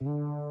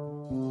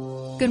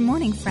Good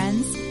morning,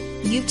 friends.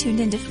 You've tuned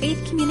into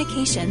Faith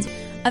Communications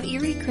of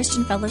Erie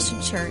Christian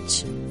Fellowship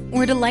Church.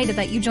 We're delighted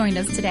that you joined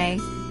us today.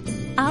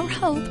 Our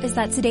hope is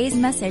that today's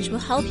message will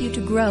help you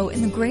to grow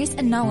in the grace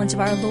and knowledge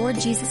of our Lord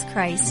Jesus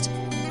Christ.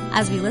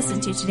 As we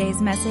listen to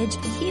today's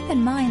message, keep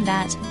in mind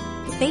that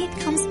faith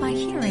comes by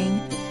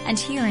hearing, and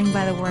hearing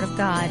by the Word of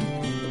God.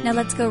 Now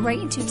let's go right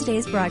into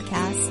today's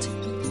broadcast.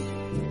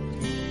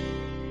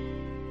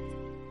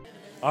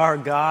 Our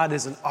God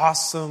is an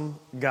awesome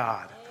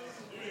God.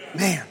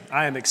 Man,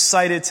 I am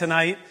excited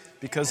tonight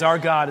because our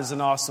God is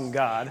an awesome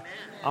God.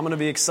 I'm going to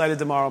be excited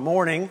tomorrow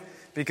morning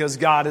because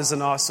God is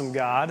an awesome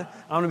God.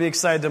 I'm going to be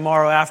excited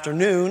tomorrow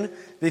afternoon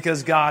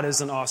because God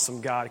is an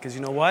awesome God. Because you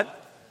know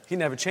what? He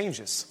never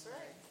changes.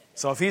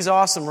 So if He's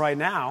awesome right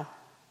now,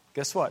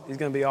 guess what? He's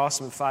going to be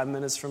awesome in 5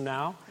 minutes from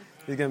now.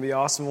 He's going to be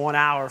awesome 1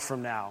 hour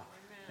from now.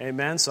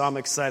 Amen. So I'm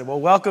excited. Well,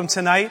 welcome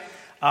tonight.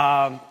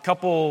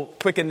 Couple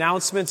quick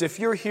announcements. If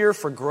you're here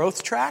for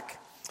Growth Track,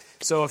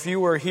 so if you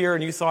were here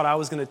and you thought I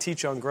was going to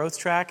teach on Growth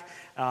Track,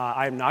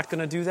 I'm not going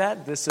to do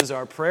that. This is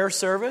our prayer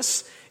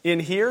service in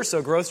here.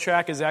 So Growth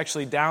Track is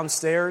actually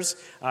downstairs.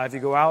 If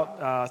you go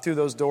out through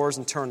those doors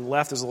and turn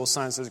left, there's a little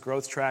sign that says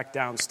Growth Track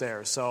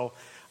downstairs. So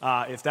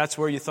if that's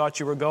where you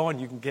thought you were going,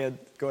 you can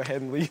go ahead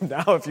and leave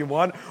now if you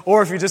want.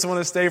 Or if you just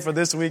want to stay for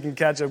this week and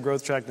catch up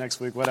Growth Track next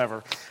week,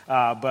 whatever.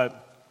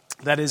 But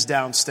that is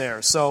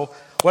downstairs. So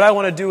what I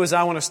want to do is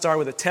I want to start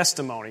with a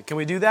testimony. Can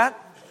we do that?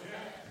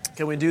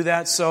 Can we do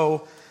that?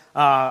 So it's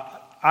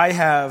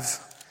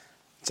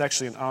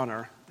actually an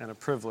honor and a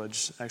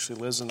privilege.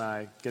 Actually, Liz and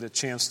I get a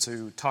chance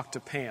to talk to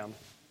Pam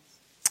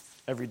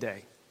every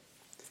day.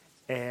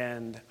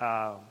 And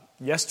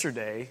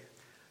yesterday,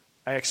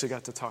 I actually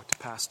got to talk to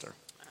Pastor.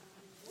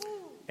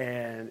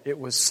 And it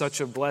was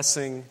such a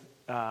blessing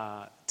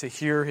to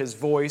hear his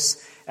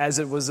voice, as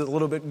it was a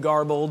little bit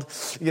garbled,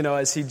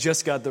 as he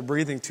just got the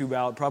breathing tube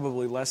out,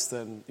 probably less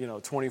than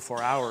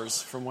 24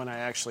 hours from when I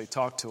actually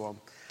talked to him.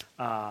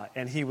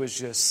 And he was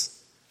just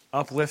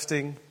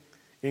uplifting,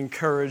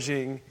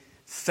 encouraging,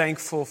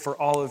 thankful for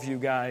all of you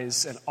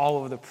guys and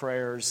all of the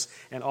prayers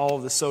and all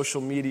of the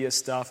social media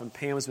stuff. And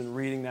Pam's been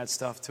reading that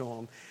stuff to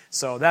him.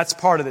 So that's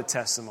part of the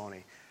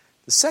testimony.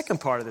 The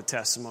second part of the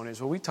testimony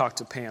is, we talked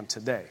to Pam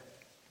today.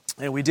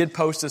 And we did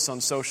post this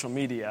on social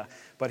media,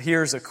 but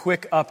here's a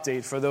quick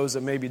update for those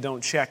that maybe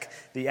don't check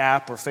the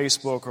app or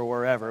Facebook or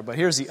wherever. But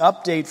here's the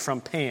update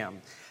from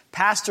Pam.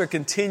 Pastor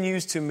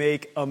continues to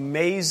make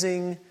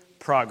amazing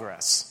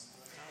progress.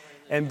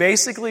 And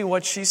basically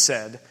what she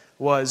said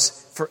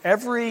was, for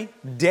every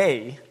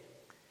day,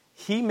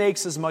 he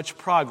makes as much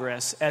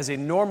progress as a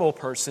normal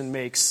person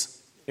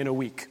makes in a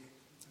week.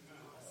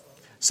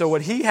 So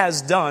what he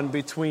has done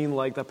between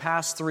the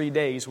past 3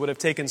 days would have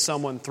taken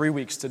someone 3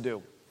 weeks to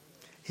do.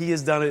 He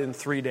has done it in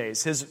 3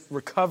 days. His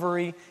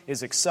recovery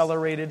is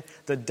accelerated.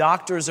 The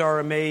doctors are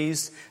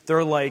amazed.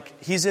 They're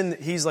he's in the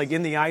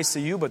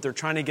ICU, but they're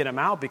trying to get him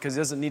out because he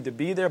doesn't need to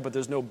be there, but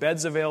there's no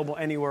beds available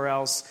anywhere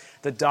else.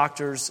 The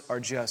doctors are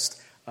just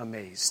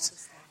amazed.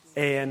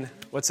 And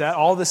what's that?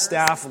 All the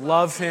staff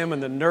love him,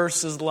 and the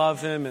nurses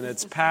love him, and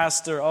it's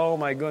Pastor. Oh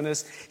my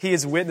goodness. He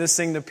is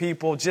witnessing to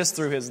people just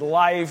through his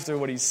life, through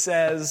what he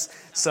says.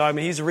 So,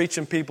 he's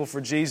reaching people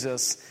for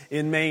Jesus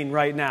in Maine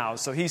right now.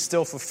 So he's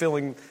still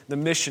fulfilling the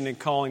mission and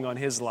calling on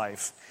his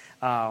life.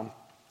 It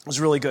was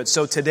really good.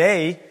 So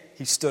today,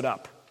 he stood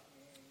up.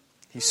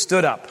 He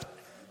stood up.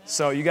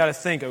 So you got to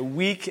think, a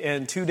week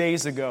and 2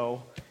 days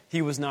ago,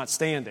 he was not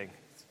standing.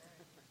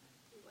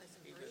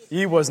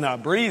 He was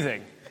not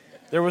breathing.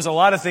 There was a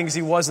lot of things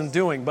he wasn't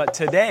doing. But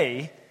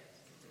today,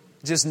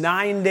 just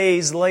 9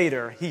 days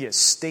later, he is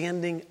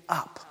standing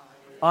up.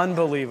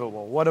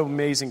 Unbelievable. What an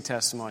amazing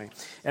testimony.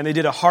 And they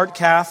did a heart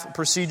cath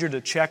procedure to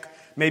check,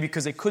 maybe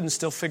because they couldn't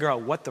still figure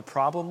out what the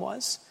problem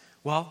was.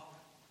 Well,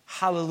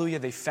 hallelujah,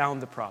 they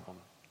found the problem.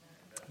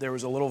 There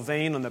was a little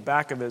vein on the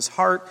back of his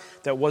heart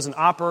that wasn't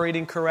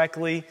operating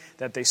correctly,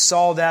 that they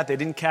saw that. They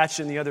didn't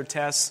catch it in the other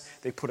tests.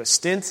 They put a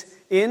stent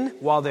in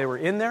while they were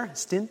in there.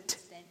 Stent.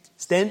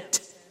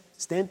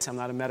 I'm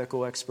not a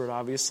medical expert,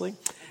 obviously.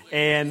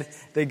 And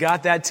they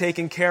got that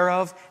taken care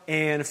of.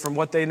 And from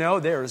what they know,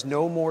 there is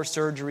no more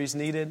surgeries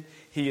needed.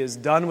 He is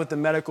done with the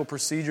medical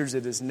procedures.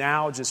 It is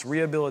now just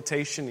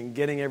rehabilitation and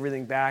getting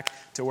everything back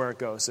to where it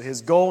goes. So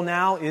his goal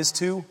now is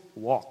to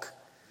walk.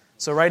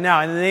 So right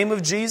now, in the name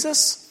of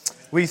Jesus,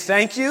 we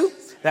thank you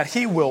that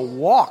he will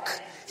walk.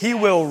 He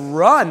will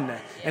run.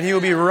 And he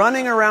will be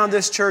running around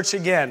this church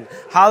again.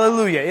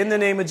 Hallelujah. In the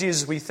name of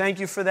Jesus, we thank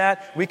you for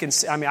that.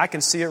 I can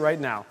see it right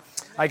now.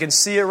 I can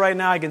see it right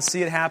now. I can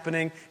see it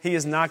happening. He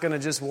is not going to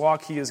just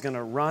walk. He is going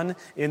to run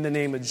in the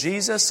name of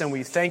Jesus. And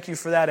we thank you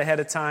for that ahead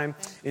of time.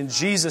 In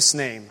Jesus'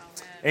 name.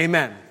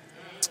 Amen.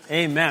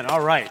 Amen.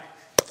 All right.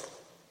 Did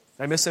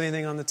I miss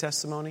anything on the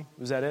testimony?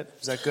 Was that it?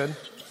 Was that good?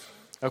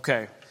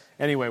 Okay.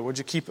 Anyway, would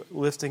you keep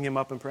lifting him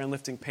up in prayer and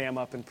lifting Pam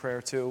up in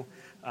prayer too?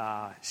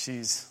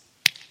 She's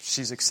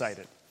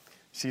excited.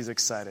 She's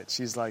excited.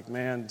 She's like,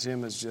 man,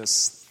 Jim is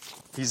just...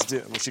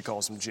 she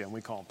calls him Jim.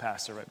 We call him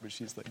Pastor, right? But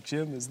she's like,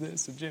 Jim is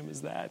this and Jim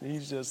is that. And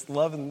he's just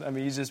loving,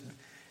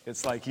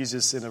 it's like he's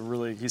just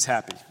he's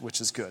happy,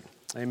 which is good.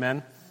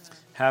 Amen?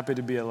 Happy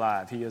to be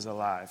alive. He is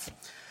alive.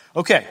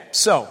 Okay,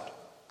 so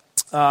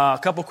a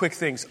couple quick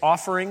things.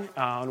 Offering.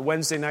 On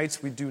Wednesday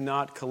nights, we do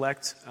not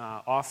collect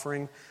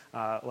offering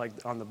like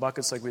on the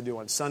buckets like we do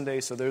on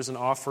Sunday. So there's an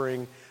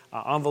offering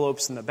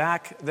envelopes in the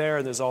back there.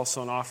 And there's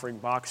also an offering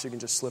box. You can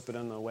just slip it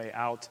on the way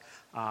out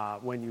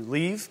when you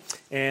leave.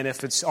 And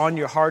if it's on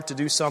your heart to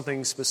do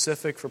something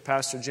specific for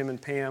Pastor Jim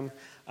and Pam,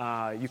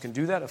 you can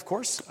do that, of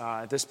course.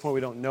 At this point,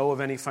 we don't know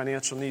of any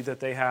financial need that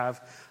they have.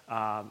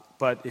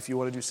 But if you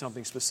want to do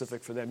something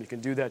specific for them, you can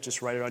do that.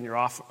 Just write it on your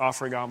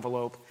offering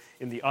envelope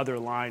in the other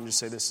line. Just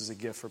say, this is a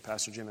gift for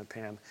Pastor Jim and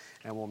Pam,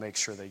 and we'll make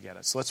sure they get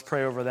it. So let's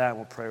pray over that, and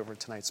we'll pray over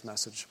tonight's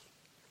message.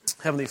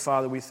 Heavenly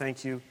Father, we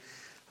thank you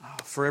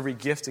for every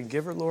gift and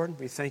giver, Lord.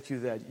 We thank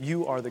you that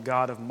you are the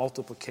God of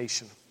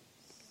multiplication.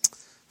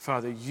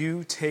 Father,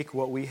 you take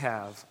what we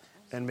have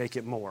and make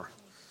it more.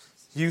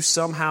 You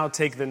somehow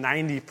take the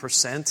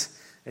 90%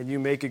 and you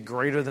make it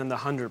greater than the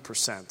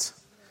 100%.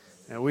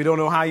 And we don't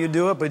know how you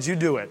do it, but you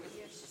do it.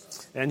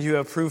 And you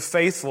have proved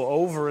faithful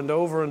over and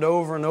over and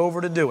over and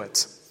over to do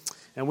it.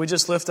 And we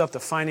just lift up the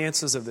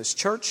finances of this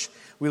church.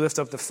 We lift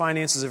up the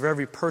finances of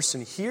every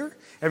person here,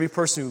 every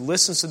person who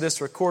listens to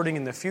this recording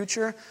in the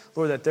future.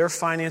 Lord, that their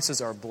finances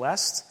are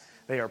blessed.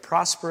 They are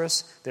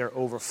prosperous. They are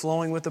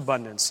overflowing with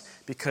abundance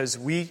because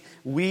we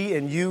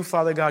and you,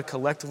 Father God,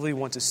 collectively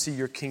want to see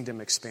your kingdom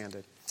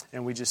expanded.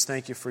 And we just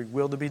thank you for your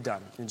will to be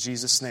done. In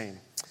Jesus' name,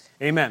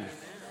 amen.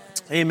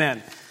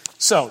 Amen.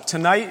 So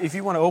tonight, if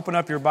you want to open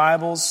up your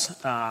Bibles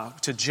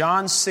to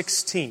John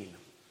 16.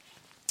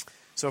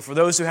 So for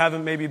those who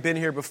haven't maybe been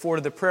here before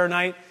to the prayer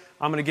night,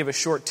 I'm going to give a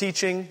short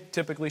teaching,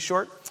 typically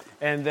short.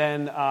 And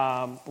then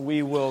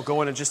we will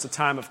go into just a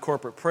time of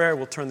corporate prayer.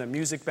 We'll turn the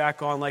music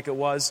back on like it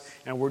was,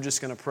 and we're just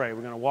going to pray.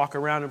 We're going to walk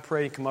around and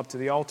pray, come up to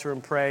the altar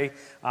and pray.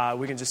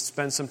 We can just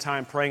spend some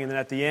time praying, and then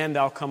at the end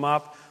I'll come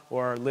up,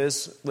 or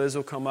Liz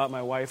will come up,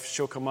 my wife,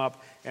 she'll come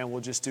up, and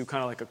we'll just do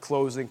kind of like a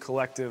closing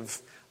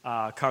collective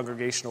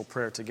congregational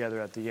prayer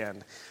together at the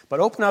end. But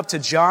open up to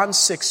John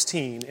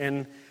 16,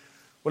 and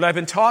what I've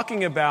been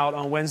talking about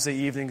on Wednesday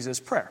evenings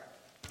is prayer.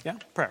 Yeah,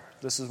 prayer.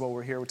 This is what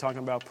we're here. We're talking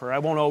about prayer. I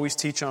won't always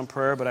teach on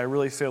prayer, but I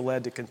really feel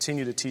led to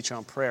continue to teach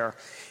on prayer.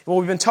 And what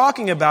we've been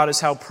talking about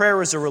is how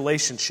prayer is a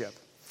relationship.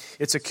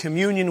 It's a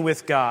communion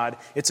with God.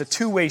 It's a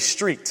two-way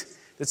street.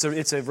 It's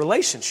a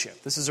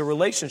relationship. This is a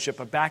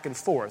relationship, a back and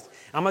forth.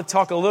 I'm going to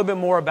talk a little bit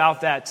more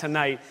about that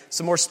tonight,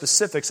 some more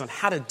specifics on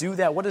how to do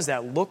that, what does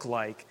that look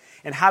like,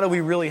 and how do we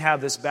really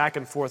have this back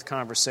and forth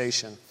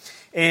conversation.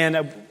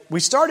 And we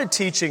started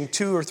teaching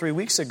 2 or 3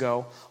 weeks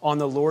ago on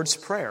the Lord's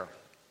Prayer.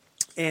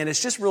 And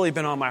it's just really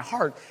been on my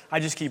heart. I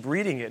just keep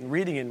reading it and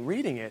reading it and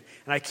reading it.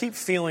 And I keep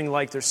feeling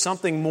like there's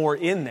something more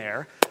in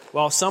there.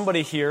 Well,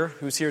 somebody here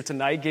who's here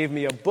tonight gave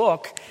me a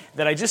book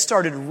that I just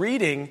started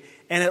reading.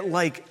 And it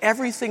like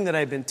everything that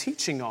I've been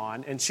teaching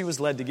on, and she was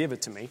led to give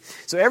it to me.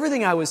 So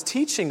everything I was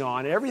teaching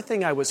on,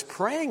 everything I was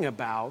praying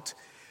about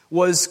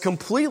was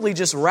completely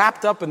just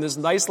wrapped up in this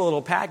nice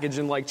little package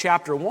in like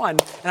chapter 1.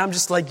 And I'm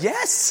just like,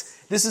 yes!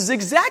 This is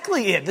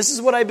exactly it. This is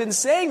what I've been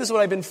saying. This is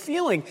what I've been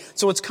feeling.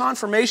 So it's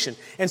confirmation.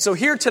 And so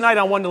here tonight,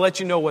 I wanted to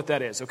let you know what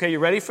that is. Okay, you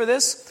ready for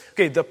this?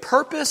 Okay, the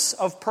purpose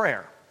of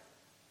prayer.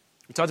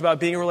 We talked about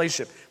being a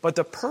relationship. But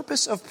the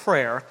purpose of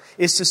prayer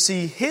is to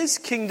see His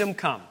kingdom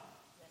come.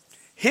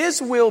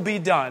 His will be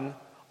done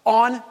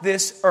on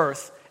this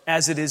earth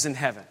as it is in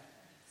heaven.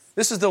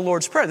 This is the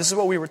Lord's Prayer. This is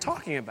what we were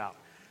talking about.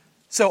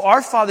 So,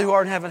 our Father who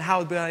art in heaven,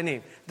 hallowed be thy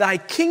name. Thy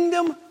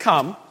kingdom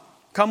come.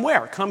 Come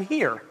where? Come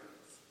here.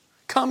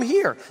 Come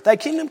here. Thy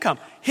kingdom come.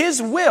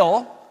 His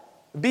will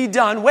be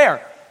done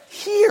where?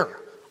 Here.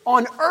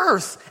 On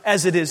earth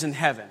as it is in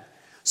heaven.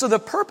 So the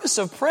purpose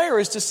of prayer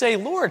is to say,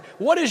 Lord,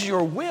 what is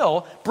your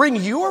will? Bring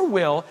your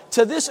will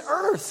to this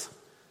earth.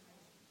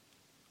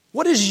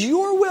 What is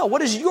your will?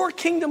 What does your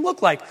kingdom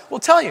look like? Well,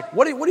 tell you.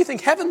 What do you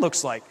think heaven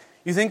looks like?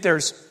 You think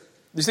there's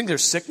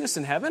sickness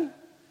in heaven?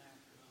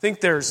 Think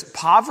there's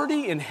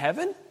poverty in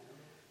heaven?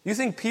 You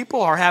think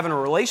people are having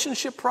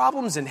relationship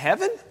problems in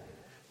heaven?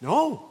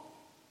 No.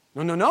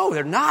 No,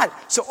 they're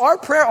not. So our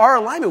prayer, our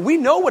alignment, we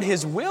know what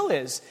His will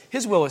is.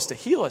 His will is to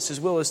heal us.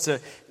 His will is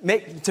to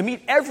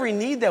meet every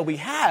need that we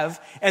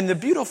have. And the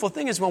beautiful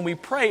thing is when we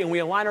pray and we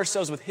align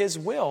ourselves with His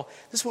will,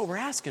 this is what we're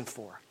asking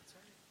for.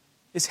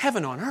 It's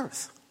heaven on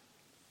earth.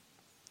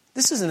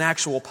 This is an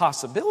actual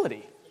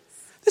possibility.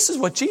 This is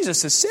what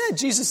Jesus has said.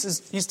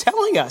 He's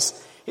telling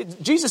us.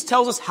 Jesus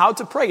tells us how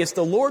to pray. It's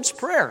the Lord's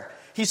Prayer.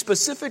 He's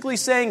specifically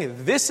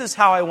saying, this is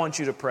how I want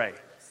you to pray.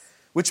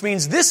 Which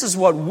means this is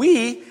what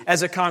we,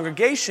 as a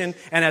congregation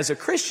and as a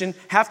Christian,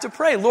 have to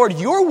pray. Lord,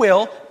 your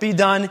will be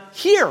done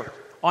here,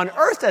 on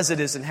earth as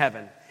it is in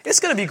heaven. It's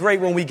going to be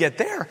great when we get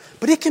there,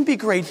 but it can be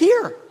great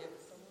here.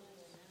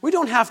 We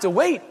don't have to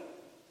wait.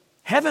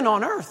 Heaven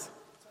on earth.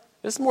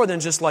 It's more than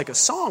just like a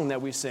song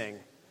that we sing.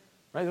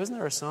 Right? Wasn't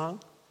there a song?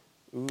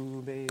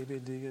 Ooh, baby,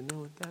 do you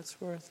know what that's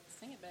worth?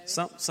 Sing it, baby.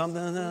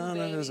 Something,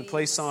 there's a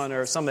place on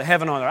earth, something,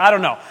 heaven on earth. I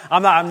don't know.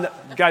 I'm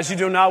not, guys, you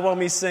do not want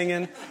me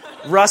singing.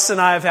 Russ and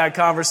I have had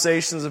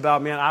conversations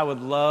about, man, I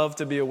would love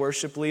to be a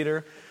worship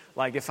leader.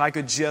 Like, if I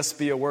could just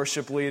be a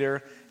worship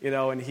leader,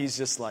 and he's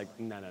just like,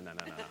 no.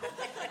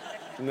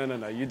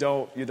 No, you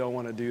don't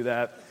want to do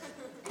that.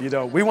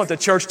 We want the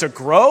church to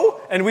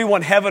grow, and we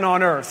want heaven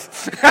on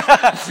earth.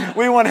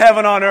 We want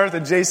heaven on earth,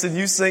 and Jason,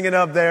 you singing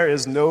up there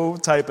is no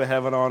type of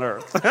heaven on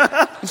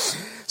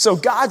earth. So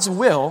God's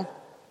will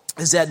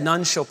is that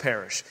none shall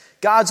perish.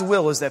 God's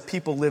will is that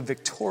people live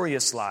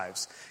victorious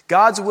lives.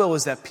 God's will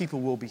is that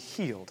people will be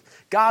healed.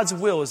 God's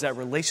will is that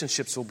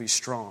relationships will be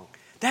strong.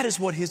 That is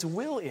what His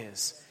will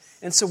is.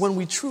 And so when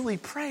we truly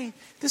pray,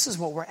 this is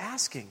what we're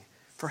asking,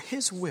 for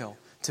His will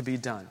to be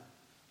done.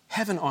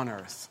 Heaven on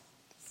earth.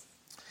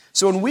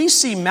 So when we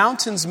see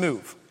mountains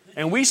move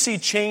and we see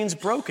chains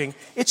broken,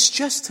 it's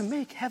just to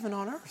make heaven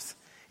on earth.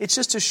 It's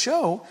just to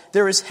show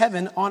there is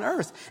heaven on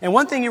earth. And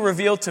one thing He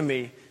revealed to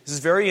me, this is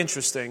very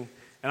interesting,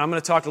 and I'm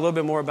going to talk a little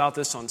bit more about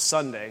this on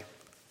Sunday,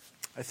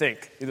 I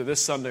think, either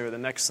this Sunday or the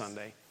next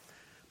Sunday.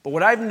 But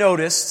what I've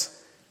noticed,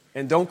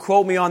 and don't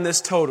quote me on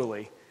this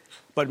totally,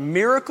 but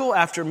miracle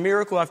after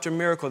miracle after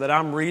miracle that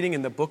I'm reading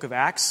in the book of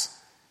Acts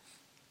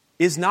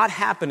is not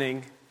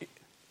happening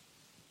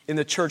in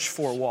the church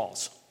four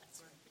walls.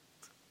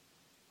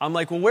 I'm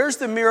like, well, where's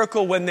the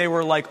miracle when they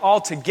were like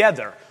all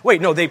together?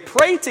 Wait, no, they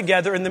prayed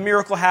together and the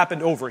miracle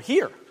happened over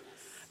here.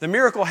 The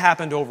miracle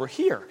happened over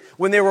here.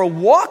 When they were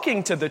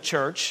walking to the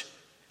church,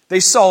 they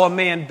saw a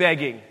man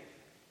begging.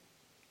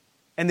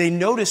 And they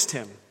noticed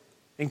him.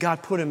 And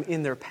God put him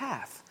in their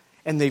path.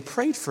 And they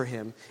prayed for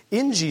him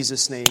in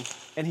Jesus' name.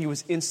 And he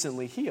was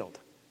instantly healed.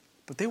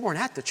 But they weren't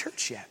at the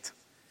church yet.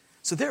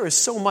 So there is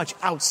so much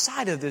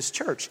outside of this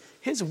church.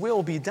 His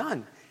will be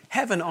done.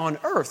 Heaven on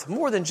earth,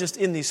 more than just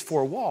in these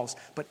four walls,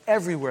 but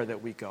everywhere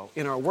that we go,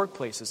 in our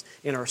workplaces,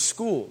 in our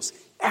schools,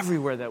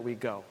 everywhere that we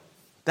go.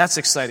 That's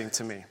exciting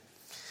to me.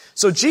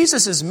 So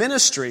Jesus'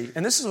 ministry,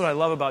 and this is what I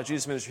love about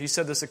Jesus' ministry, He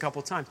said this a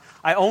couple times,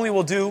 I only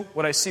will do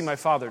what I see my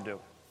Father do.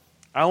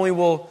 I only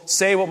will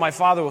say what my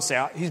Father will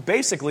say. He's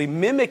basically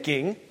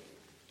mimicking,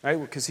 right,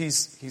 because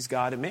he's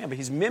God and man, but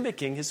He's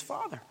mimicking His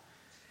Father.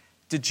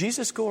 Did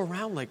Jesus go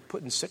around like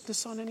putting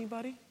sickness on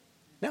anybody?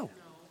 No.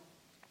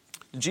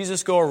 Did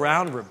Jesus go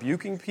around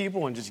rebuking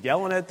people and just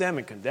yelling at them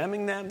and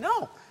condemning them?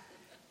 No.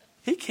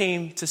 He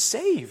came to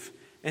save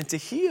and to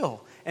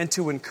heal and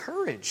to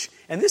encourage.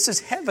 And this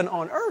is heaven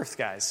on earth,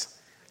 guys.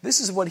 This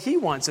is what He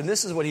wants, and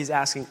this is what He's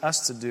asking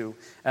us to do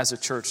as a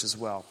church as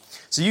well.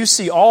 So you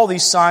see all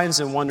these signs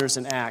and wonders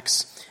in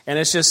Acts, and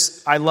it's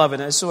just, I love it.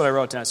 And this is what I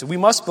wrote down. So we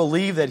must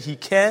believe that He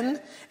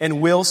can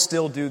and will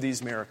still do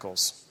these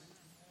miracles.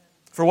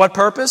 For what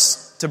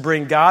purpose? To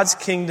bring God's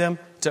kingdom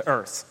to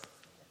earth.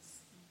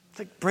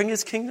 Like, bring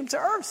His kingdom to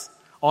earth.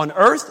 On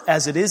earth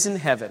as it is in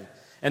heaven.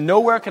 And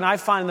nowhere can I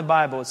find in the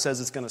Bible it says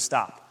it's going to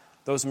stop.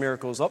 Those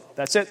miracles,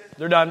 that's it.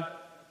 They're done.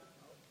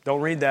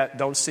 Don't read that.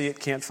 Don't see it.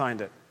 Can't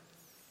find it.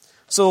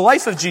 So the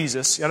life of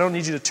Jesus, I don't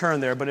need you to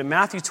turn there, but in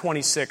Matthew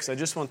 26, I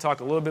just want to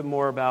talk a little bit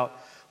more about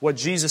what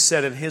Jesus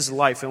said in His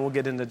life, and we'll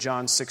get into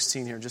John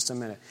 16 here in just a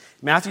minute.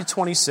 Matthew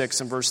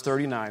 26 and verse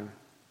 39,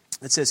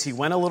 it says, He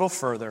went a little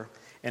further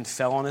and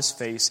fell on His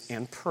face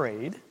and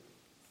prayed,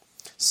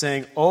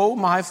 saying, "Oh,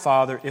 my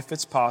Father, if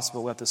it's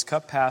possible, let this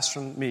cup pass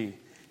from me.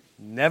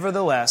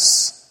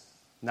 Nevertheless,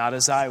 not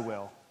as I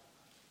will,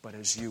 but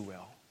as You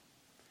will."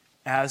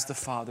 As the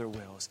Father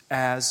wills,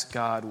 as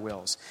God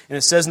wills. And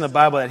it says in the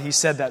Bible that He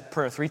said that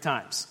prayer 3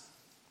 times.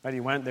 Right? He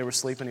went, they were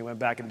sleeping, He went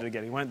back and did it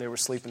again. He went, they were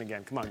sleeping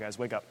again. Come on, guys,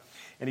 wake up.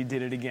 And He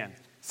did it again.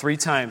 3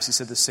 times He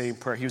said the same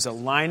prayer. He was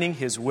aligning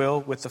His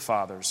will with the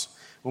Father's.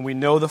 When we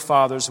know the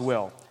Father's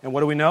will. And what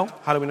do we know?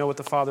 How do we know what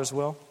the Father's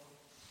will?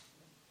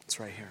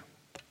 It's right here.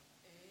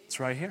 It's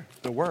right here.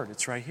 The Word,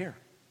 it's right here.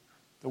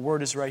 The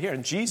Word is right here.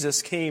 And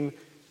Jesus came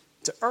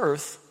to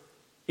earth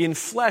in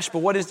flesh. But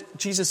what is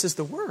Jesus is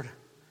the Word.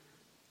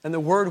 And the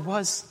Word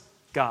was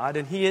God,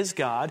 and He is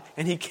God.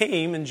 And He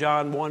came in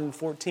John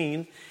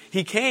 1:14.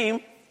 He came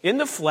in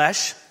the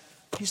flesh.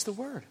 He's the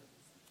Word.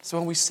 So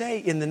when we say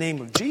in the name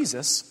of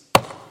Jesus,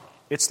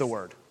 it's the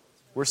Word.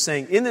 We're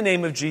saying in the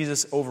name of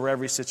Jesus over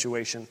every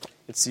situation.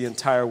 It's the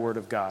entire Word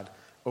of God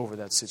over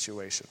that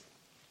situation.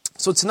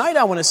 So tonight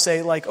I want to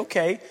say,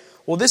 okay,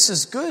 well, this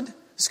is good.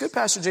 It's good,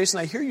 Pastor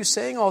Jason. I hear you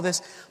saying all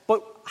this.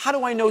 But how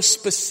do I know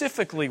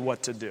specifically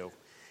what to do?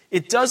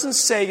 It doesn't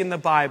say in the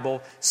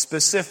Bible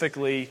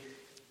specifically,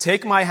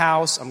 take my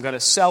house, I'm going to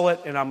sell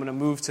it, and I'm going to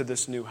move to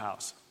this new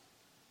house.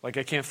 I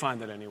can't find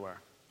that anywhere.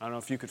 I don't know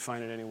if you could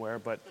find it anywhere,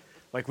 but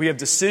we have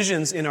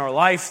decisions in our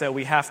life that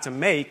we have to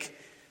make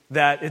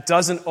that it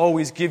doesn't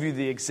always give you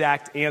the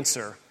exact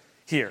answer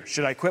here.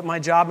 Should I quit my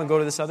job and go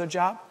to this other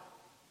job?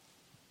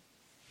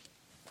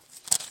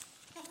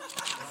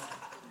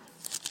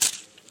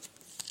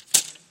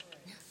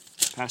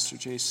 Pastor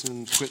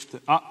Jason quit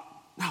the...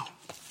 no.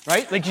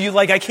 Right?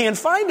 I can't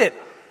find it.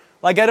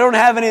 I don't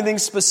have anything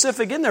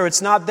specific in there.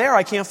 It's not there.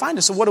 I can't find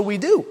it. So what do we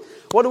do?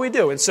 What do we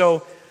do? And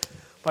so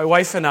my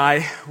wife and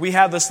I, we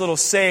have this little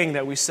saying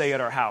that we say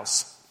at our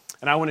house.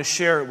 And I want to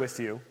share it with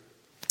you.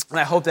 And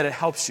I hope that it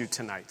helps you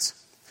tonight.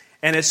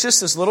 And it's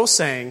just this little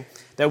saying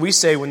that we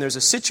say when there's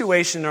a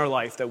situation in our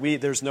life that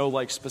there's no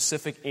like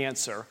specific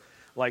answer.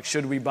 Like,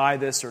 should we buy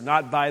this or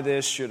not buy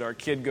this? Should our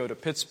kid go to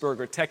Pittsburgh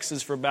or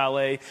Texas for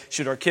ballet?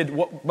 Should our kid,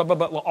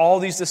 all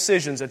these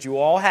decisions that you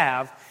all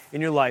have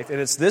in your life. And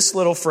it's this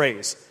little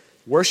phrase,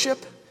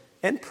 worship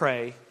and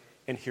pray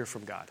and hear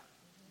from God.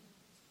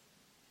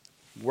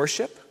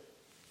 Worship,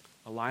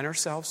 align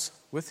ourselves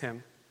with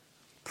Him,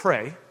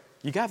 pray.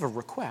 You got a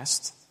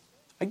request.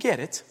 I get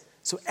it.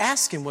 So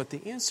ask Him what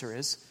the answer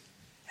is,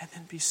 and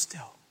then be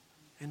still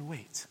and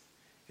wait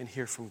and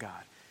hear from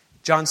God.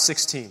 John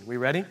 16, we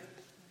ready?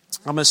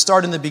 I'm going to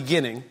start in the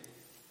beginning.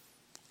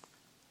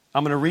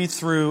 I'm going to read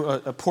through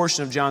a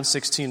portion of John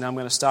 16. And I'm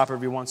going to stop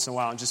every once in a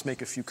while and just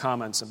make a few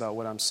comments about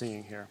what I'm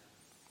seeing here.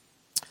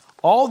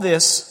 All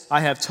this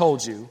I have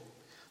told you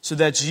so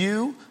that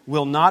you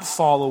will not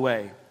fall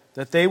away,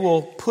 that they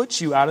will put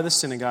you out of the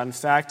synagogue. In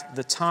fact,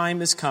 the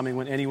time is coming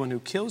when anyone who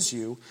kills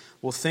you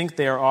will think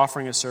they are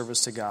offering a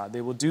service to God.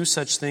 They will do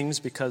such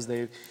things because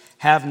they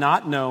have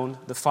not known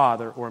the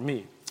Father or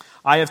me.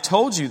 I have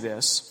told you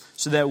this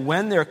so that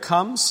when their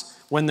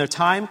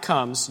time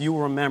comes, you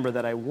will remember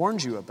that I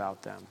warned you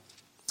about them.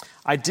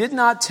 I did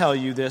not tell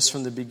you this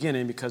from the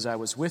beginning because I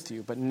was with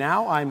you, but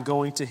now I am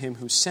going to Him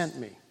who sent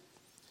me.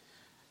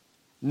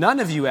 None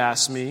of you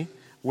asked me,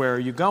 where are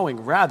you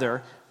going?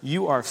 Rather,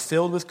 you are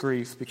filled with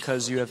grief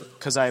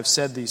because I have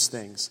said these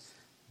things.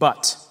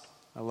 But,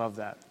 I love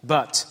that,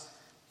 but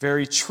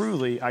very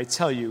truly I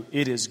tell you,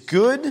 it is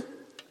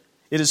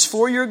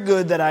for your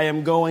good that I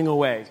am going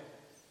away.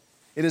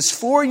 It is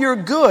for your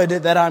good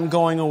that I'm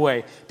going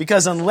away.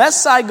 Because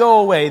unless I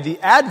go away, the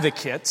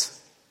advocate,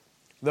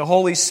 the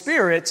Holy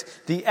Spirit,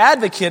 the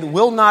advocate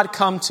will not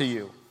come to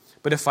you.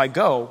 But if I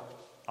go,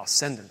 I'll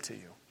send him to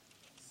you.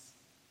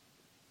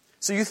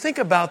 So you think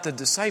about the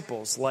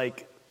disciples,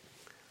 like,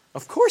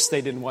 of course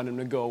they didn't want him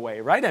to go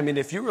away, right? I mean,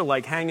 if you were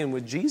like hanging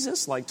with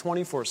Jesus like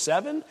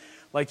 24/7,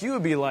 like you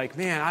would be like,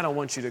 man, I don't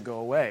want you to go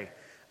away.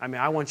 I mean,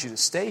 I want you to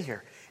stay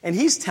here. And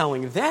he's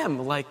telling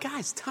them, like,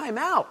 guys, time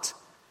out.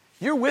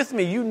 You're with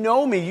me, you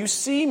know me, you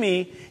see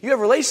me, you have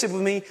a relationship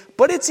with me,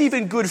 but it's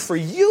even good for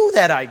you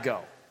that I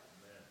go.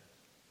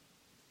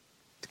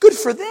 Good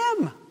for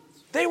them.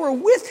 They were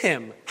with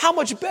him. How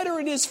much better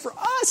it is for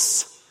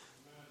us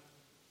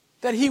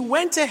that he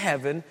went to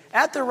heaven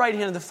at the right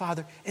hand of the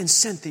Father and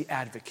sent the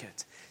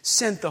advocate,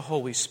 sent the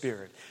Holy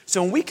Spirit.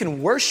 So when we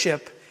can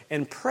worship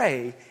and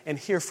pray and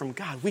hear from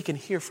God, we can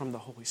hear from the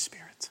Holy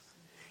Spirit.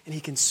 And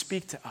he can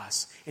speak to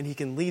us, and he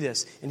can lead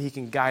us, and he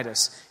can guide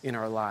us in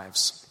our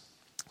lives.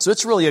 So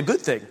it's really a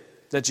good thing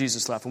that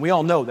Jesus left. And we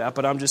all know that,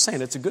 but I'm just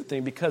saying it's a good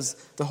thing because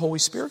the Holy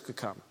Spirit could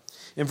come.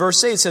 In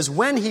verse 8 it says,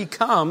 when he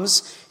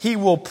comes, he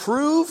will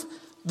prove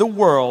the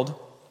world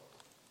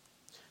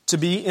to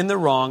be in the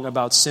wrong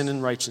about sin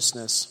and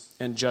righteousness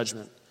and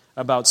judgment.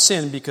 About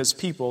sin because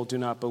people do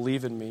not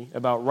believe in me.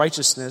 About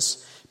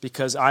righteousness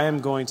because I am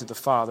going to the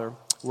Father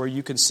where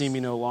you can see me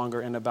no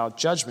longer. And about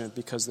judgment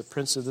because the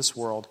prince of this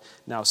world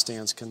now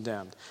stands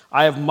condemned.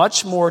 I have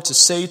much more to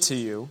say to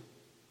you,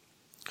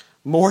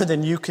 more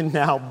than you can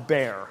now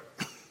bear.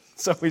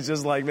 So he's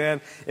just like, man,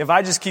 if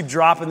I just keep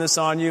dropping this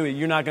on you,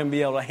 you're not going to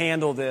be able to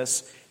handle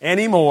this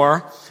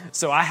anymore.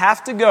 So I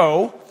have to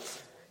go,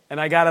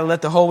 and I got to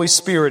let the Holy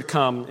Spirit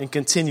come and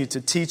continue to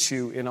teach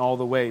you in all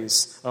the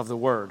ways of the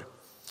Word.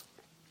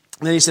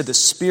 And then he said, the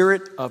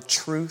Spirit of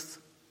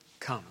truth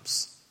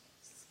comes.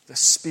 The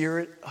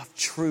Spirit of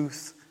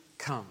truth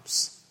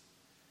comes.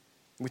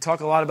 We talk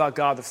a lot about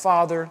God the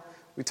Father.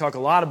 We talk a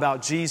lot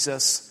about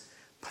Jesus.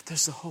 But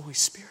there's the Holy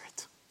Spirit.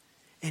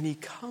 And he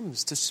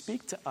comes to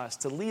speak to us,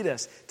 to lead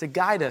us, to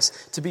guide us,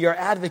 to be our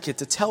advocate,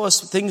 to tell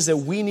us things that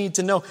we need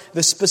to know,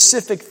 the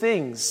specific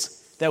things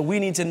that we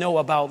need to know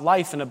about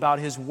life and about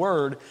his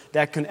word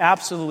that can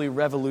absolutely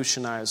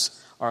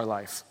revolutionize our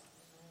life.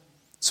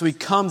 So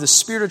the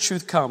Spirit of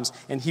truth comes,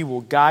 and he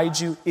will guide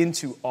you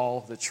into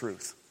all the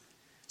truth.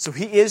 So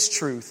he is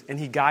truth, and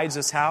he guides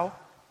us how?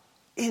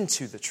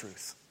 Into the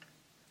truth.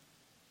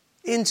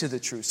 Into the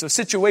truth. So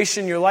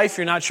situation in your life,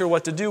 you're not sure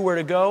what to do, where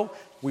to go,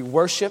 we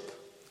worship.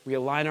 We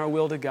align our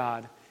will to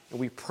God, and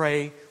we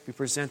pray, we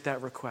present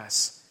that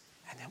request,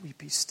 and then we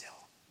be still.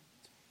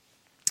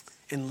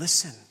 And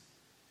listen,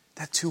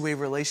 that two-way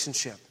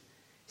relationship,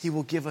 he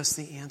will give us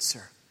the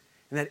answer.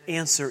 And that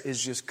answer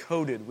is just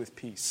coated with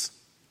peace.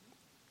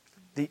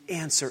 The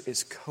answer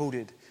is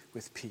coated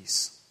with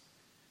peace.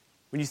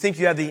 When you think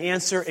you have the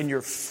answer and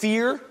your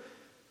fear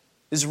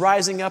is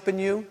rising up in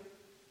you,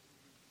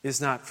 it's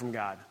not from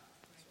God.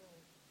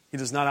 He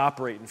does not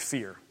operate in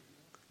fear.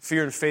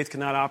 Fear and faith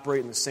cannot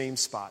operate in the same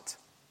spot.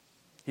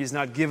 He's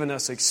not given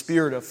us a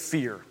spirit of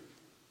fear,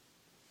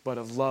 but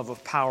of love,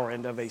 of power,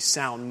 and of a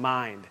sound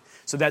mind.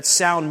 So that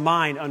sound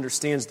mind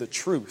understands the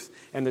truth,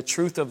 and the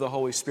truth of the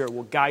Holy Spirit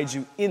will guide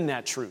you in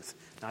that truth.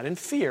 Not in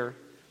fear,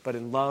 but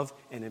in love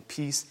and in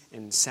peace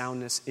and in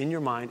soundness in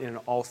your mind and in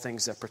all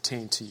things that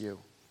pertain to you.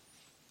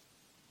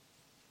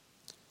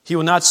 He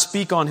will not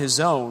speak on his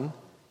own.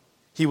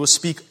 He will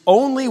speak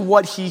only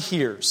what he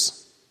hears.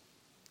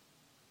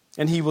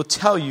 And he will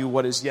tell you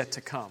what is yet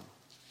to come.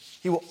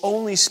 He will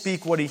only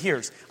speak what he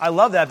hears. I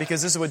love that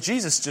because this is what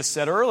Jesus just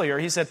said earlier.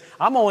 He said,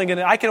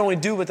 I can only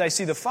do what I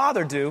see the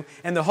Father do,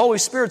 and the Holy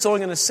Spirit's only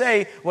going to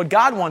say what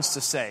God wants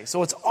to say.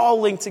 So it's all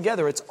linked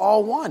together. It's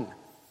all one.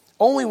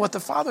 Only what the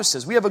Father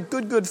says. We have a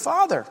good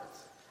Father.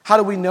 How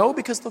do we know?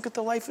 Because look at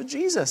the life of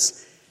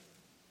Jesus.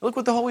 Look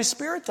what the Holy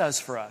Spirit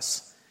does for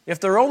us. If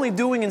they're only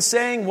doing and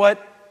saying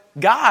what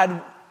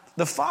God,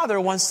 the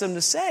Father, wants them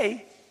to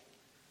say,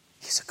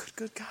 he's a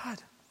good God.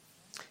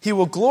 He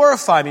will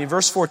glorify me,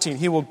 verse 14,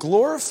 he will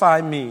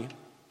glorify me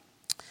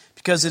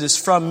because it is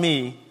from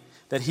me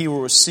that he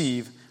will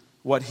receive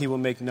what he will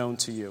make known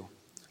to you.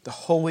 The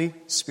Holy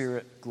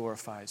Spirit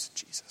glorifies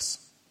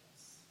Jesus.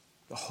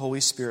 The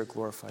Holy Spirit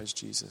glorifies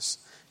Jesus.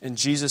 And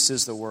Jesus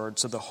is the Word,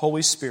 so the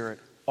Holy Spirit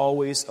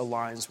always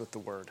aligns with the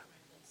Word.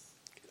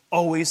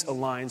 Always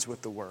aligns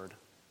with the Word.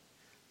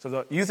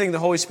 So you think the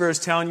Holy Spirit is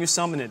telling you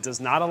something that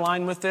does not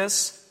align with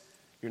this,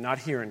 you're not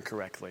hearing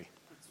correctly.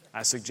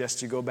 I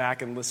suggest you go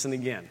back and listen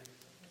again.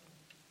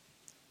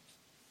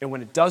 And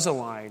when it does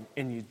align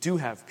and you do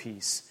have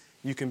peace,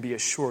 you can be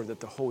assured that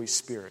the Holy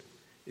Spirit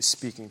is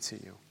speaking to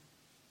you.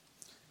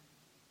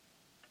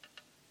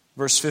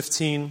 Verse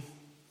 15,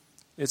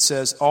 it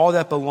says, all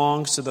that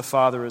belongs to the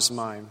Father is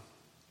mine.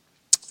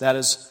 That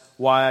is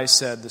why I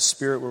said the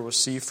Spirit will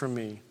receive from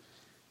me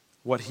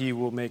what he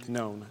will make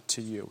known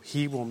to you.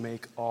 He will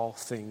make all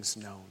things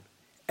known.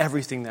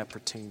 Everything that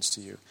pertains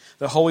to you.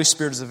 The Holy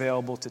Spirit is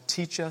available to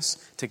teach us,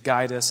 to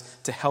guide us,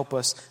 to help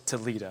us, to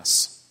lead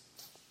us.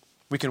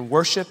 We can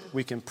worship,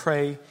 we can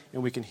pray,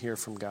 and we can hear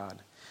from God.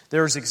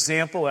 There is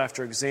example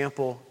after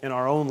example in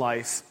our own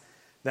life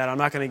that I'm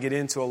not going to get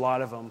into a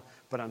lot of them,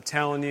 but I'm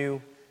telling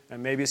you,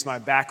 and maybe it's my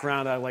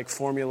background, I like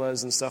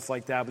formulas and stuff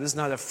like that, but this is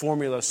not a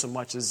formula so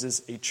much as this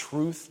is a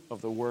truth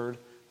of the Word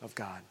of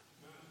God.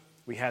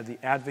 We have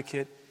the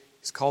advocate.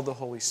 He's called the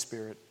Holy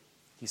Spirit.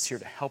 He's here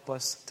to help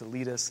us, to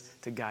lead us,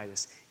 to guide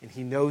us. And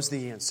he knows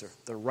the answer,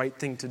 the right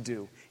thing to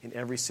do in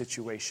every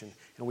situation.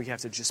 And we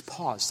have to just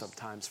pause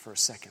sometimes for a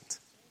second.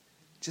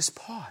 Just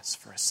pause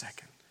for a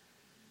second.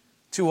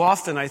 Too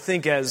often, I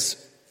think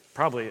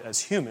probably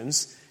as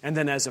humans, and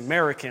then as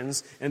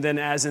Americans, and then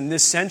as in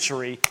this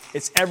century,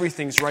 it's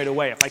everything's right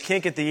away. If I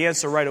can't get the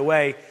answer right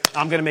away,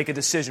 I'm going to make a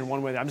decision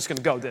one way. I'm just going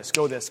to go this,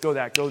 go this, go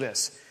that, go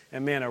this.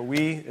 And man,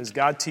 is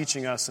God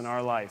teaching us in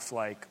our life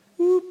like,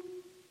 whoop,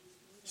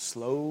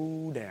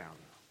 slow down.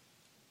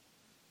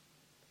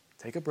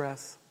 Take a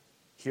breath.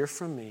 Hear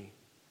from me.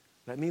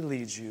 Let me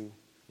lead you.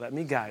 Let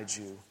me guide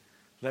you.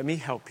 Let me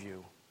help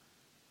you.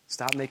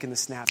 Stop making the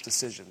snap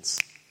decisions.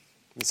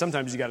 And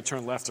sometimes you got to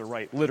turn left or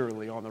right,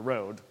 literally on the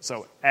road.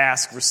 So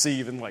ask,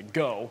 receive, and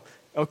go.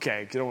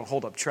 Okay, you don't want to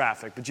hold up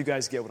traffic, but you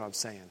guys get what I'm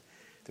saying.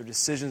 There are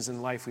decisions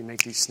in life, we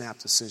make these snap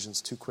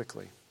decisions too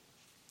quickly.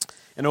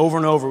 And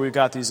over we've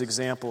got these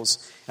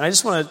examples. And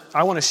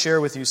I want to share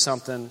with you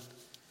something.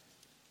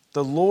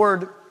 The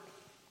Lord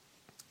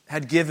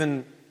had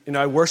given,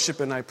 I worshiped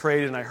and I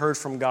prayed and I heard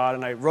from God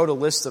and I wrote a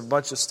list of a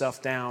bunch of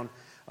stuff down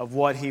of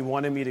what he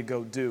wanted me to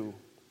go do.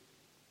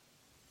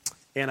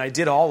 And I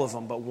did all of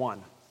them but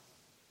one.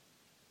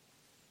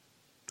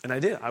 And I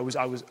did.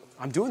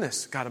 I'm doing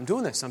this. God, I'm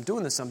doing this. I'm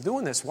doing this. I'm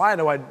doing this. Why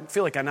do I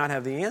feel like I not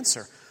have the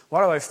answer?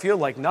 Why do I feel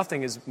like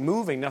nothing is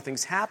moving,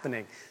 nothing's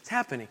happening? It's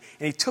happening.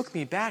 And he took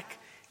me back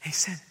and he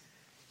said,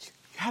 you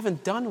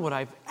haven't done what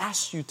I've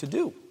asked you to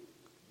do.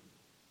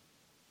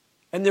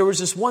 And there was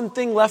just one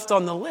thing left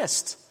on the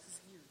list.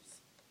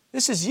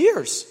 This is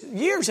years.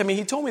 I mean,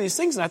 he told me these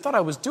things and I thought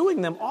I was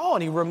doing them all.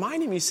 And he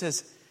reminded me, he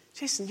says,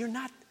 Jason,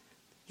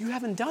 you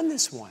haven't done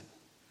this one.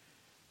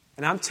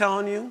 And I'm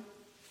telling you,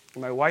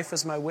 my wife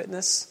is my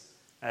witness,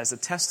 as a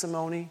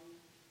testimony,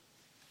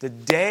 the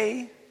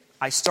day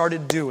I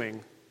started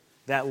doing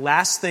that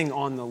last thing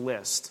on the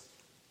list,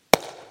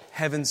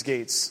 heaven's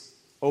gates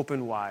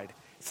opened wide.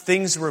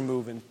 Things were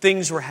moving.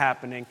 Things were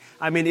happening.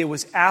 I mean, it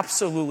was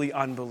absolutely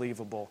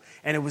unbelievable.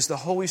 And it was the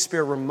Holy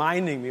Spirit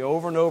reminding me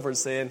over and over and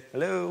saying,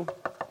 hello,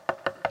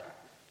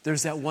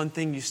 there's that one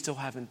thing you still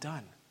haven't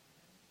done.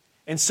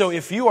 And so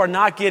if you are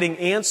not getting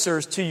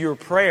answers to your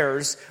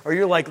prayers, or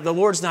you're like, the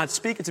Lord's not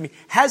speaking to me,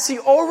 has he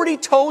already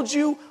told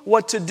you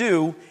what to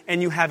do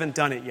and you haven't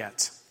done it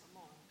yet?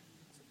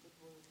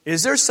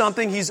 Is there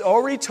something he's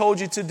already told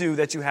you to do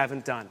that you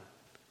haven't done?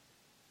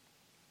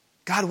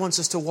 God wants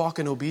us to walk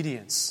in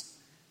obedience.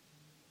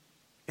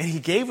 And he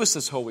gave us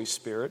this Holy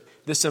Spirit,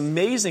 this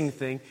amazing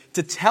thing,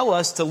 to tell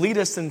us, to lead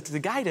us, and to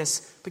guide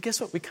us. But guess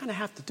what? We kind of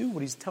have to do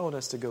what he's telling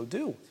us to go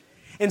do.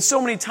 And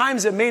so many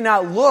times it may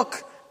not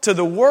look to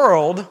the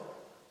world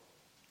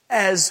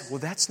as, well,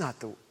 that's not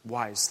the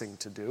wise thing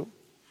to do.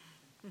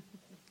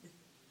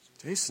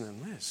 Jason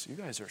and Liz, you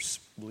guys are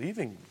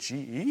leaving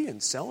GE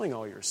and selling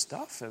all your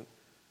stuff. And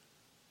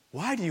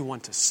why do you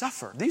want to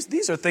suffer?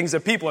 These are things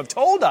that people have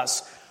told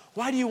us.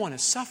 Why do you want to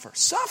suffer?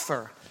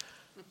 Suffer.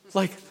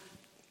 Like,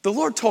 the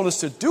Lord told us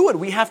to do it.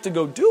 We have to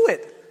go do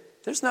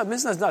it. It's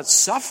not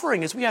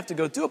suffering. It's we have to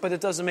go do it, but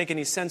it doesn't make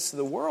any sense to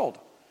the world.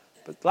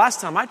 But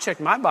last time I checked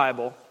my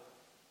Bible,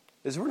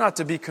 is we're not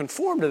to be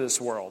conformed to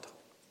this world.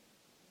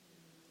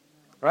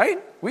 right?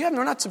 We're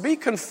not to be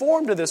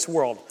conformed to this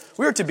world.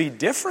 We are to be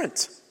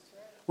different.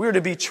 We are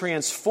to be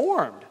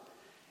transformed.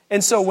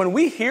 And so when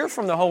we hear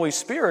from the Holy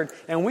Spirit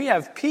and we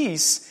have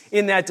peace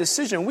in that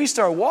decision, we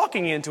start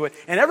walking into it,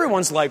 and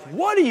everyone's like,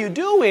 what are you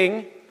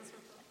doing?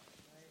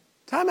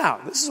 Time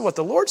out. This is what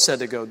the Lord said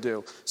to go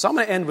do. So I'm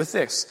going to end with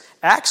this.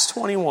 Acts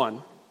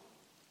 21,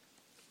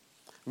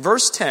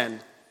 verse 10.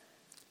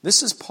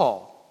 This is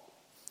Paul.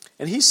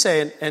 And he's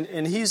saying,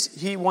 and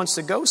he wants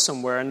to go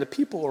somewhere, and the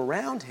people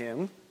around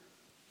him,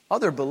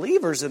 other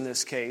believers in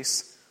this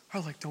case,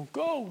 are like, don't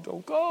go,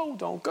 don't go,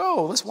 don't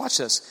go. Let's watch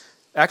this.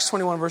 Acts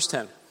 21, verse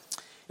 10.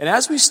 And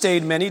as we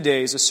stayed many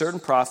days, a certain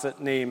prophet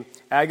named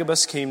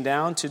Agabus came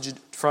down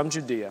from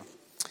Judea.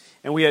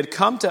 And when he had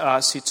come to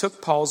us, he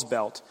took Paul's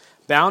belt,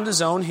 bound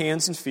his own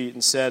hands and feet,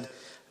 and said,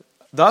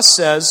 thus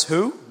says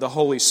who? The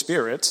Holy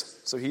Spirit.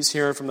 So he's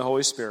hearing from the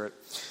Holy Spirit.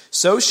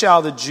 So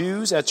shall the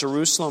Jews at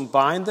Jerusalem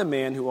bind the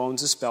man who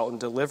owns this belt and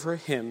deliver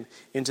him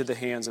into the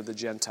hands of the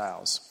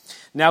Gentiles.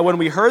 Now when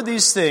we heard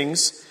these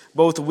things,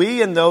 both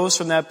we and those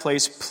from that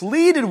place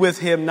pleaded with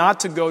him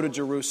not to go to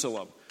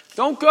Jerusalem.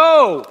 Don't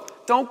go.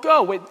 Don't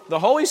go. Wait, the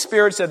Holy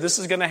Spirit said this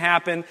is going to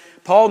happen.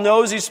 Paul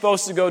knows he's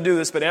supposed to go do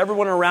this, but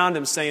everyone around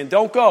him saying,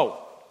 don't go.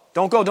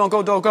 Don't go, don't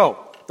go, don't go.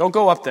 Don't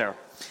go up there.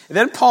 And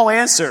then Paul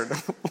answered,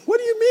 what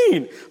do you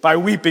mean by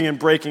weeping and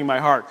breaking my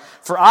heart?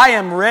 For I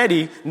am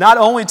ready not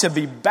only to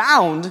be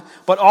bound,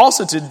 but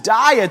also to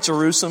die at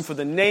Jerusalem for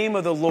the name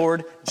of the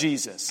Lord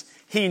Jesus.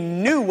 He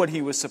knew what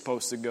he was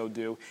supposed to go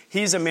do.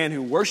 He's a man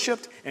who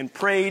worshiped and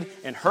prayed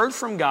and heard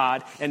from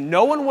God, and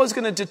no one was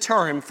going to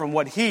deter him from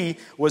what he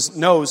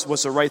knows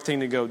was the right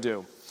thing to go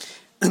do.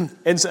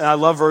 And I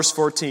love verse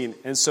 14.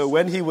 And so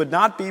when he would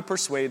not be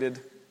persuaded,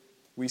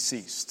 we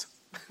ceased.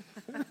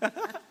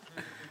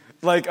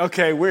 Like,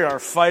 okay, we are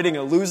fighting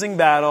a losing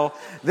battle.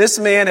 This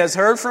man has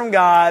heard from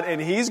God,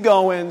 and he's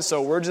going,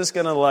 so we're just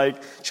going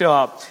to, chill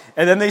out.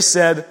 And then they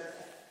said,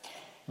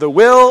 the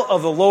will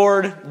of the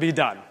Lord be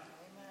done.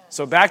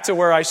 So back to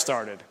where I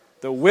started.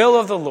 The will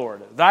of the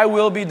Lord. Thy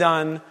will be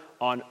done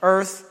on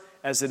earth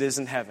as it is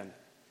in heaven.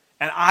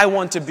 And I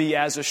want to be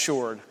as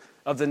assured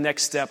of the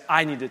next step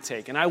I need to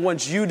take. And I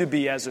want you to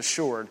be as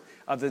assured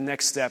of the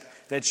next step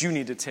that you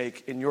need to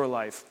take in your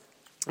life.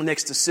 The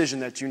next decision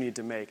that you need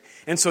to make.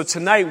 And so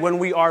tonight when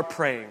we are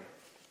praying,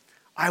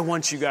 I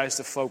want you guys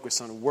to focus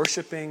on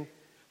worshiping,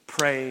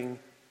 praying,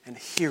 and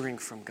hearing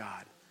from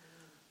God.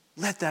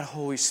 Let that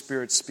Holy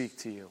Spirit speak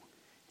to you.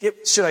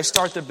 Should I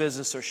start the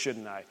business or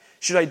shouldn't I?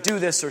 Should I do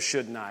this or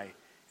shouldn't I?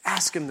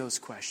 Ask him those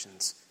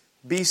questions.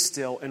 Be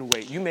still and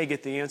wait. You may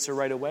get the answer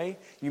right away.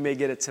 You may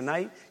get it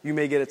tonight. You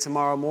may get it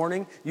tomorrow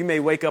morning. You may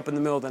wake up in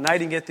the middle of the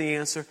night and get the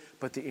answer,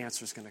 but the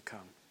answer is going to come.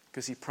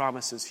 Because he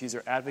promises he's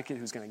our advocate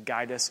who's going to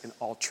guide us in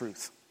all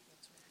truth.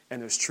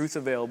 And there's truth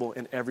available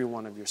in every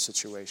one of your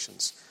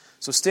situations.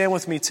 So stand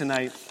with me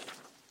tonight.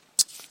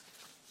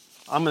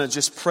 I'm going to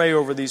just pray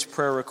over these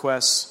prayer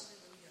requests.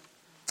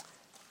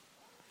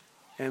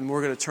 And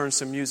we're going to turn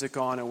some music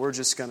on and we're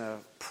just going to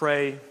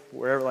pray.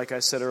 Wherever, like I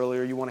said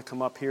earlier, you want to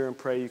come up here and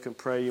pray, you can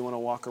pray. You want to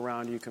walk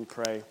around, you can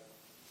pray.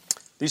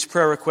 These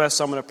prayer requests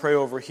I'm going to pray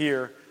over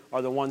here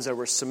are the ones that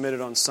were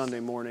submitted on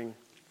Sunday morning.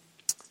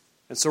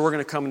 And so we're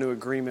going to come into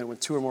agreement. When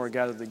two or more are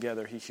gathered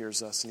together, he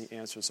hears us and he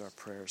answers our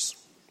prayers.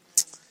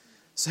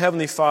 So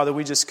Heavenly Father,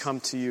 we just come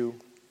to you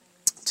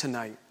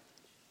tonight.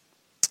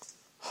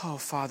 Oh,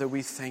 Father,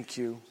 we thank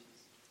you.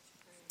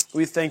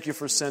 We thank you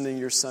for sending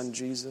your Son,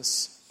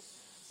 Jesus.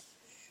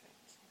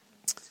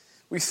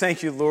 We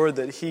thank you, Lord,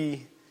 that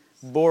he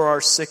bore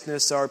our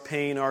sickness, our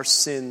pain, our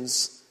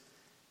sins,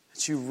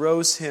 that you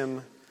rose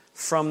him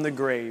from the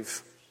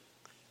grave.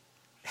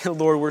 And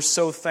Lord, we're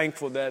so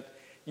thankful that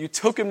you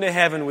took him to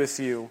heaven with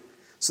you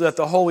so that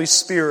the Holy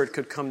Spirit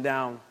could come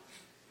down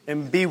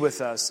and be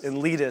with us and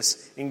lead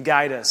us and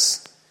guide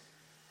us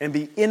and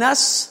be in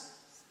us,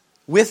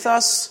 with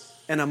us,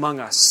 and among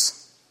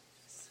us.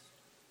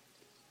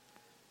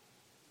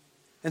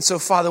 And so,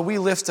 Father, we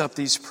lift up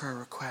these prayer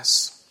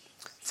requests.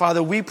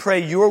 Father, we pray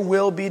your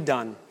will be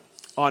done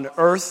on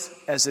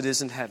earth as it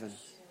is in heaven.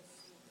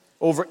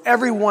 Over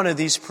every one of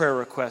these prayer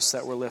requests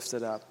that were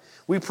lifted up,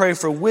 we pray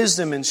for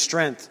wisdom and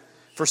strength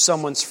for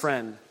someone's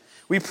friend.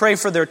 We pray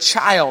for their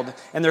child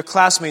and their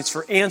classmates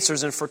for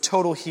answers and for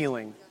total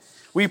healing.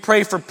 We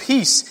pray for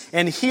peace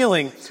and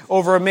healing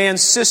over a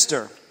man's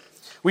sister.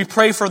 We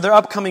pray for their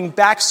upcoming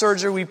back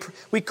surgery.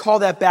 We call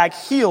that back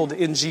healed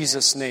in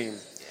Jesus' name.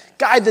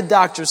 Guide the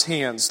doctor's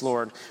hands,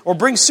 Lord, or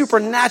bring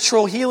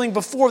supernatural healing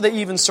before the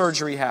even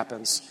surgery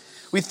happens.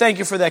 We thank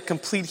you for that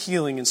complete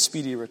healing and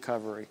speedy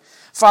recovery.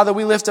 Father,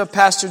 we lift up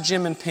Pastor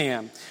Jim and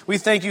Pam. We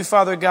thank you,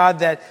 Father God,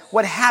 that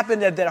what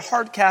happened at that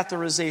heart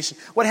catheterization,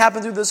 what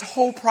happened through this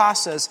whole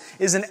process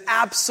is an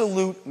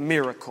absolute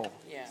miracle.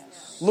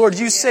 Yes. Lord,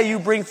 you say you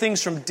bring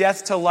things from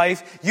death to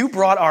life. You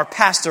brought our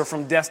pastor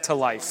from death to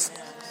life.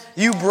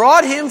 You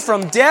brought him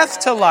from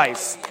death to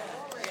life.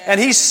 And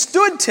he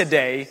stood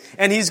today,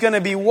 and he's going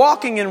to be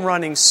walking and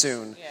running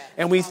soon.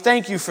 And we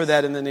thank you for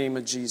that in the name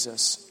of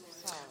Jesus.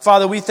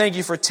 Father, we thank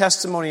you for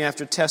testimony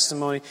after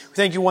testimony. We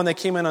thank you one that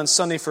came in on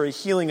Sunday for a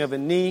healing of a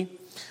knee.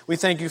 We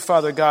thank you,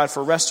 Father God,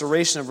 for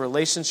restoration of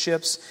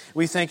relationships.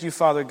 We thank you,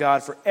 Father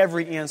God, for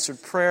every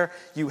answered prayer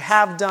you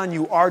have done,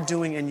 you are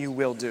doing, and you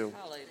will do.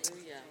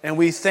 Hallelujah. And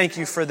we thank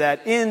you for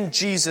that in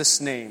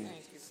Jesus' name.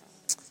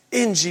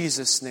 In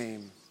Jesus'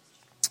 name.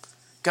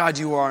 God,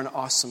 you are an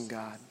awesome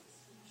God.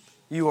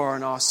 You are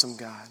an awesome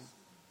God.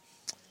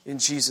 In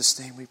Jesus'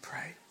 name we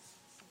pray.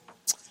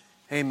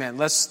 Amen.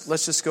 Let's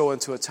just go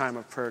into a time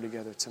of prayer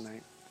together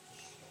tonight.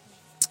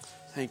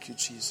 Thank you,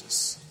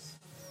 Jesus.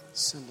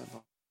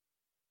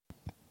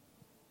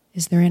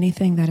 Is there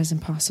anything that is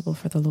impossible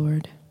for the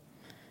Lord?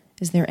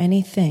 Is there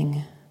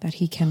anything that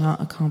he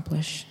cannot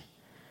accomplish?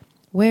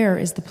 Where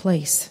is the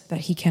place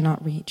that he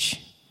cannot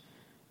reach?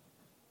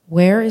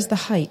 Where is the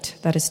height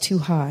that is too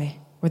high,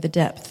 or the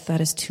depth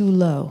that is too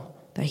low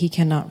that he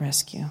cannot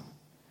rescue?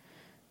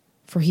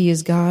 For he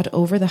is God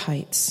over the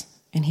heights,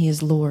 and he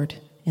is Lord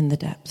in the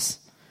depths.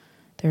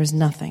 There is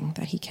nothing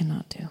that he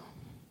cannot do.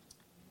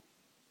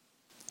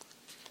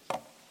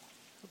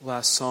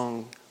 Last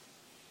song,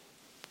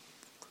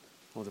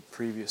 or the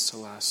previous to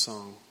last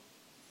song,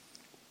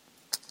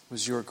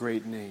 was Your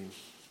Great Name.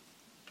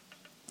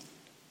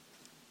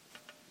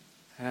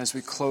 And as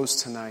we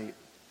close tonight,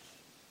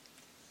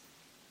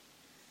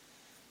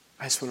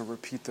 I just want to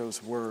repeat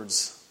those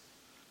words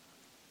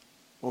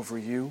over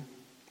you,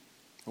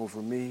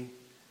 over me,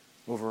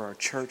 over our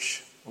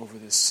church, over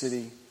this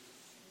city,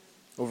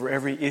 over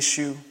every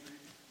issue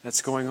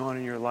that's going on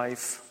in your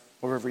life,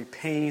 over every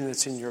pain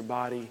that's in your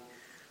body,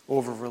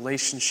 over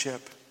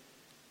relationship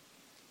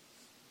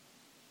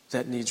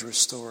that needs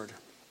restored.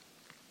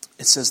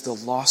 It says the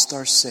lost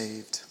are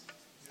saved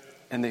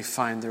and they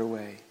find their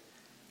way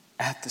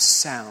at the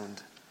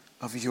sound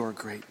of your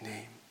great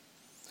name.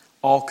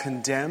 All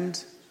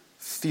condemned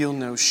feel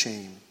no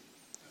shame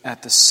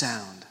at the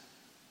sound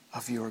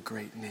of your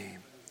great name.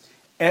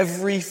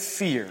 Every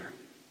fear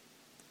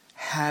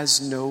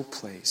has no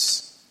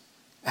place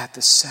at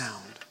the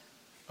sound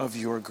of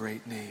your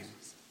great name.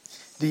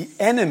 The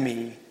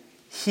enemy,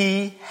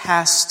 he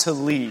has to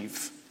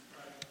leave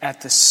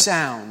at the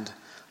sound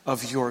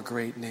of your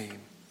great name.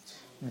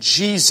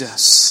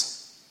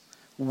 Jesus,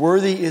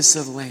 worthy is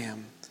the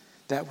Lamb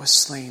that was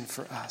slain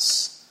for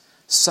us.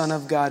 Son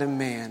of God and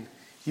man,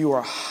 you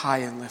are high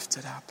and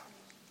lifted up,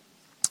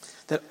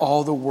 that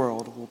all the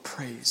world will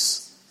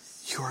praise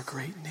your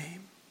great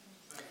name.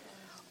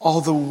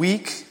 All the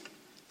weak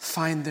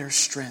find their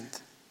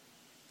strength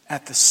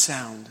at the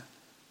sound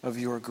of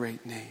your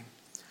great name.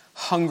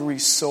 Hungry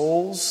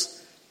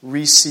souls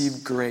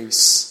receive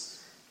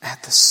grace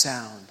at the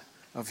sound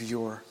of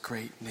your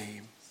great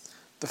name.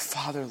 The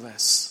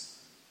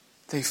fatherless,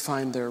 they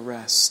find their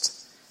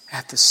rest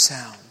at the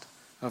sound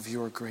of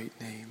your great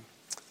name.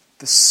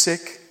 The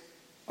sick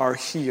are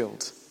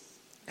healed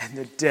and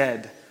the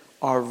dead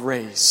are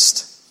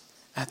raised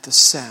at the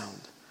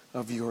sound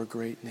of your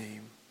great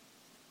name.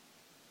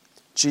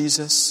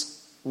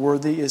 Jesus,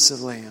 worthy is the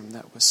Lamb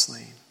that was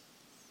slain,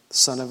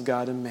 Son of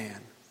God and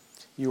man.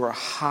 You are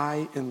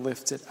high and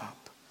lifted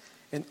up,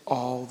 and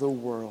all the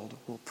world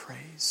will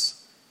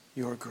praise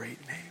your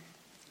great name.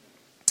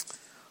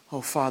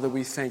 Oh, Father,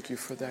 we thank you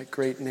for that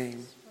great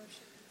name.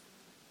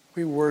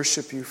 We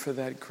worship you for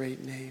that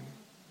great name.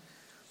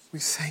 We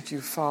thank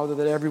you, Father,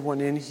 that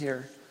everyone in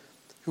here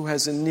who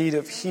has a need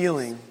of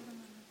healing,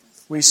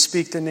 we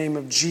speak the name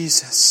of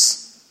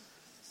Jesus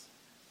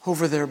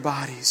over their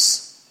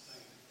bodies,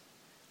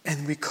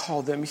 and we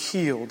call them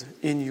healed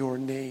in your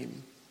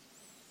name.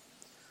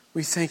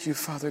 We thank you,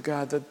 Father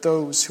God, that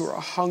those who are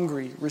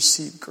hungry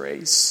receive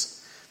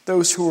grace.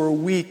 Those who are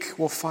weak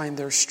will find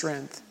their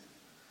strength.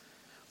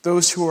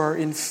 Those who are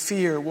in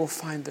fear will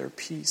find their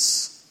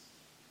peace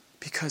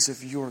because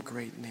of your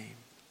great name.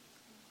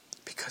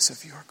 Because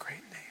of your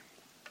great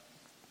name.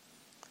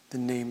 The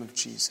name of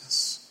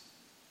Jesus.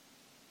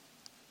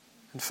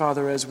 And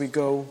Father, as we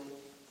go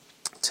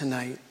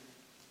tonight,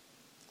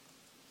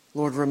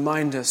 Lord,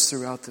 remind us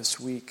throughout this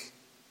week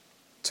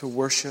to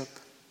worship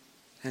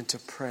and to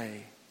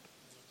pray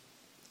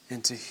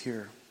and to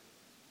hear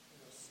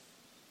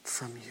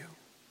from you.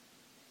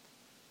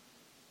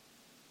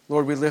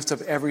 Lord, we lift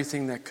up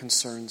everything that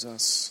concerns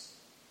us,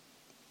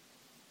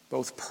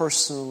 both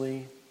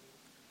personally,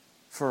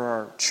 for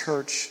our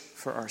church,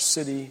 for our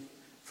city,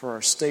 for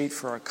our state,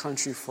 for our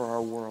country, for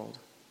our world.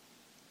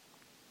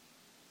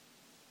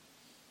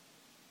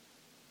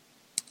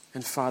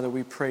 And Father,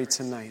 we pray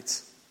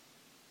tonight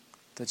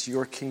that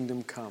your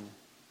kingdom come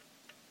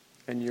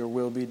and your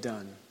will be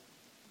done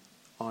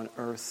on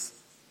earth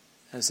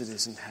as it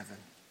is in heaven.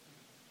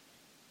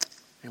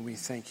 And we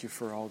thank you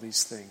for all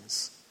these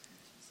things.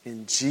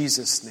 In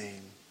Jesus'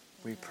 name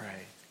we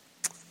pray.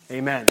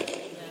 Amen.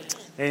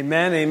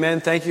 Amen.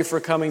 Amen. Thank you for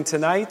coming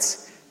tonight.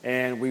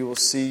 And we will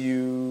see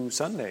you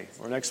Sunday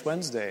or next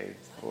Wednesday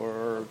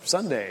or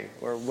Sunday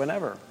or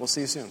whenever. We'll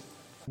see you soon.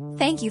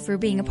 Thank you for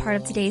being a part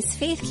of today's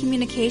Faith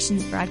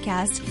Communications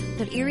broadcast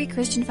of Erie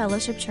Christian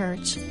Fellowship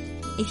Church.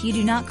 If you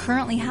do not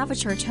currently have a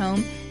church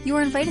home, you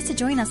are invited to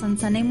join us on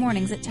Sunday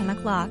mornings at 10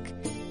 o'clock.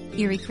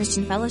 Erie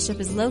Christian Fellowship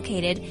is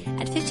located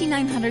at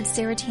 5900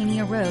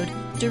 Saratania Road,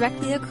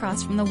 directly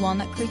across from the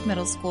Walnut Creek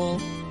Middle School.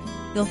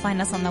 You'll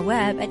find us on the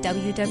web at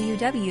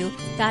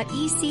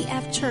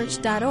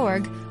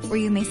www.ecfchurch.org, where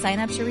you may sign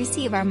up to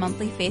receive our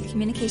monthly Faith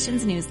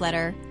Communications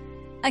newsletter.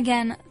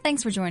 Again,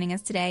 thanks for joining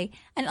us today,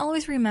 and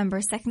always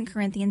remember 2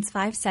 Corinthians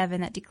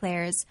 5:7 that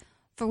declares,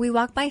 "For we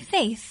walk by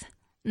faith,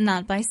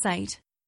 not by sight."